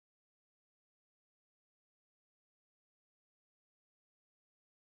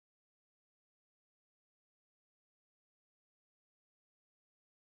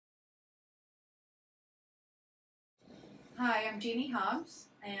Hi, I'm Jeanne Hobbs,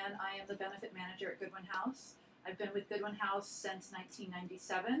 and I am the benefit manager at Goodwin House. I've been with Goodwin House since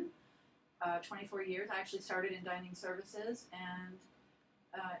 1997, 24 years. I actually started in dining services, and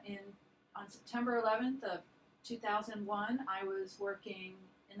on September 11th of 2001, I was working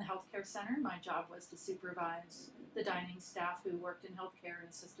in the healthcare center. My job was to supervise the dining staff who worked in healthcare and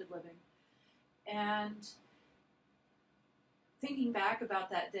assisted living. And thinking back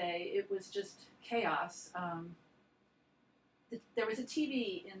about that day, it was just chaos. There was a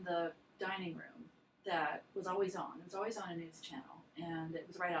TV in the dining room that was always on. It was always on a news channel, and it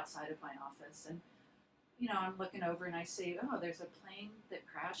was right outside of my office. And I'm looking over and I see, oh, there's a plane that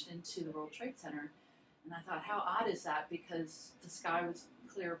crashed into the World Trade Center. And I thought, how odd is that? Because the sky was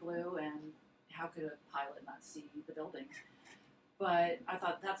clear blue, and how could a pilot not see the building? But I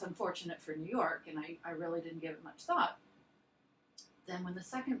thought that's unfortunate for New York, and I really didn't give it much thought. Then when the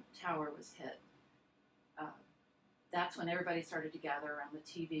second tower was hit, that's when everybody started to gather around the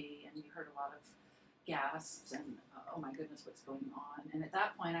TV, and you heard a lot of gasps and, oh my goodness, what's going on? And at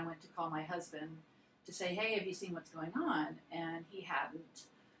that point, I went to call my husband to say, hey, have you seen what's going on? And he hadn't,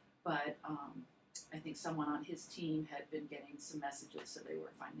 but I think someone on his team had been getting some messages, so they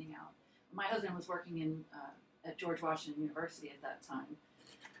were finding out. My husband was working at George Washington University at that time,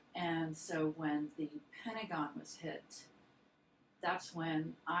 and so when the Pentagon was hit, that's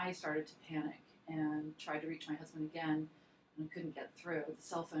when I started to panic and tried to reach my husband again, and couldn't get through. The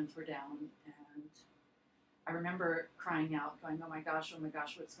cell phones were down, and I remember crying out, going, oh my gosh,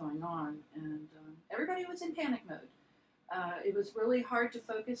 what's going on? And everybody was in panic mode. It was really hard to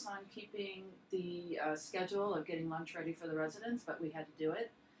focus on keeping the schedule of getting lunch ready for the residents, but we had to do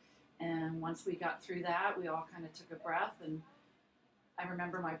it. And once we got through that, we all kind of took a breath. And I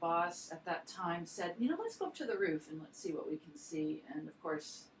remember my boss at that time said, let's go up to the roof and let's see what we can see. And of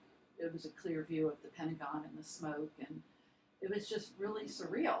course, it was a clear view of the Pentagon and the smoke, and it was just really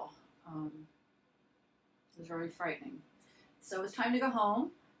surreal. It was very frightening. So it was time to go home,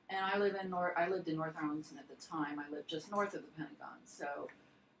 and I lived in North Arlington at the time. I lived just north of the Pentagon. So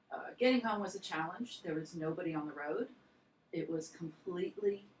getting home was a challenge. There was nobody on the road. It was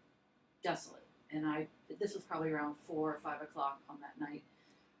completely desolate. And this was probably around 4 or 5 o'clock on that night.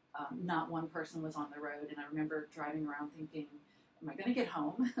 Not one person was on the road, and I remember driving around thinking, am I going to get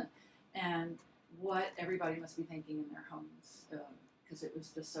home? And what everybody must be thinking in their homes, because it was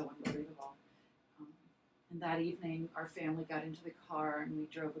just so unbelievable. And that evening, our family got into the car and we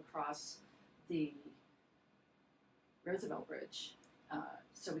drove across the Roosevelt Bridge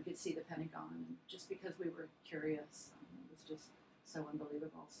so we could see the Pentagon. And just because we were curious, it was just so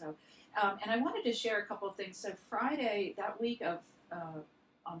unbelievable. So, and I wanted to share a couple of things. So Friday, that week of,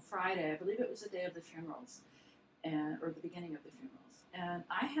 on Friday, I believe it was the day of the funerals, or the beginning of the funerals. And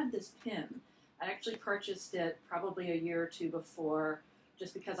I had this pin. I actually purchased it probably a year or two before,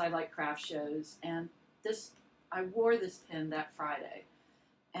 just because I like craft shows. And I wore this pin that Friday.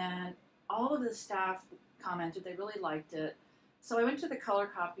 And all of the staff commented they really liked it. So I went to the color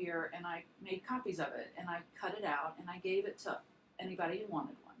copier and I made copies of it, and I cut it out and I gave it to anybody who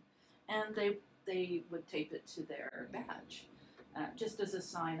wanted one. And they would tape it to their badge, just as a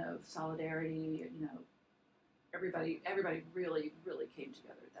sign of solidarity. Everybody really, really came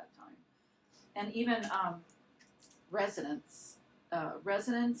together at that time. And even residents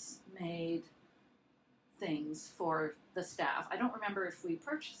made things for the staff. I don't remember if we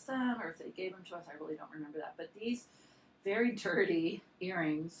purchased them or if they gave them to us. I really don't remember that. But these very dirty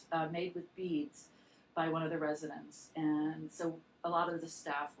earrings made with beads by one of the residents. And so a lot of the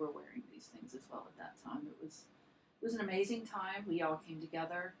staff were wearing these things as well at that time. It was an amazing time. We all came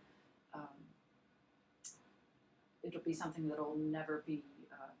together. It'll be something that'll never be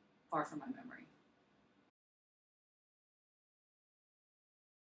far from my memory.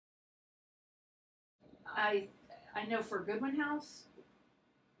 I know for Goodwin House,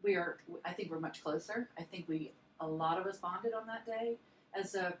 I think we're much closer. I think a lot of us bonded on that day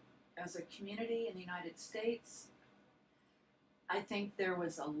as a community in the United States. I think there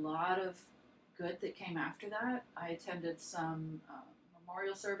was a lot of good that came after that. I attended some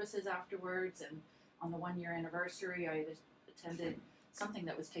memorial services afterwards, and on the 1-year anniversary, I attended something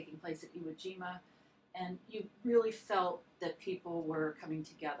that was taking place at Iwo Jima, and you really felt that people were coming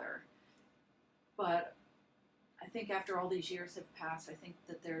together. But I think after all these years have passed, I think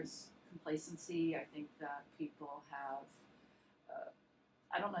that there's complacency. I think that people have,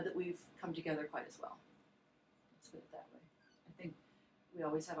 I don't know that we've come together quite as well. Let's put it that way. I think we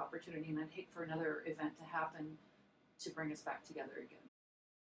always have opportunity, and I'd hate for another event to happen to bring us back together again.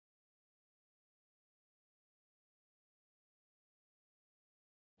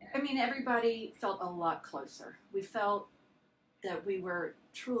 I mean, everybody felt a lot closer. We felt that we were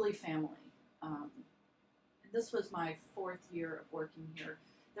truly family. And this was my 4th year of working here.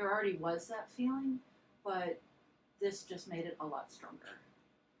 There already was that feeling, but this just made it a lot stronger.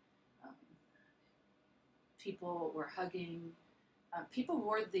 Um, People were hugging. People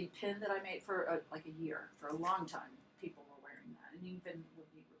wore the pin that I made for like a year, for a long time. People were wearing that, and even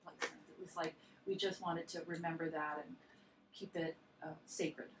would be replacements. It was like we just wanted to remember that and keep it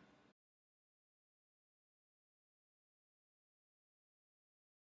sacred.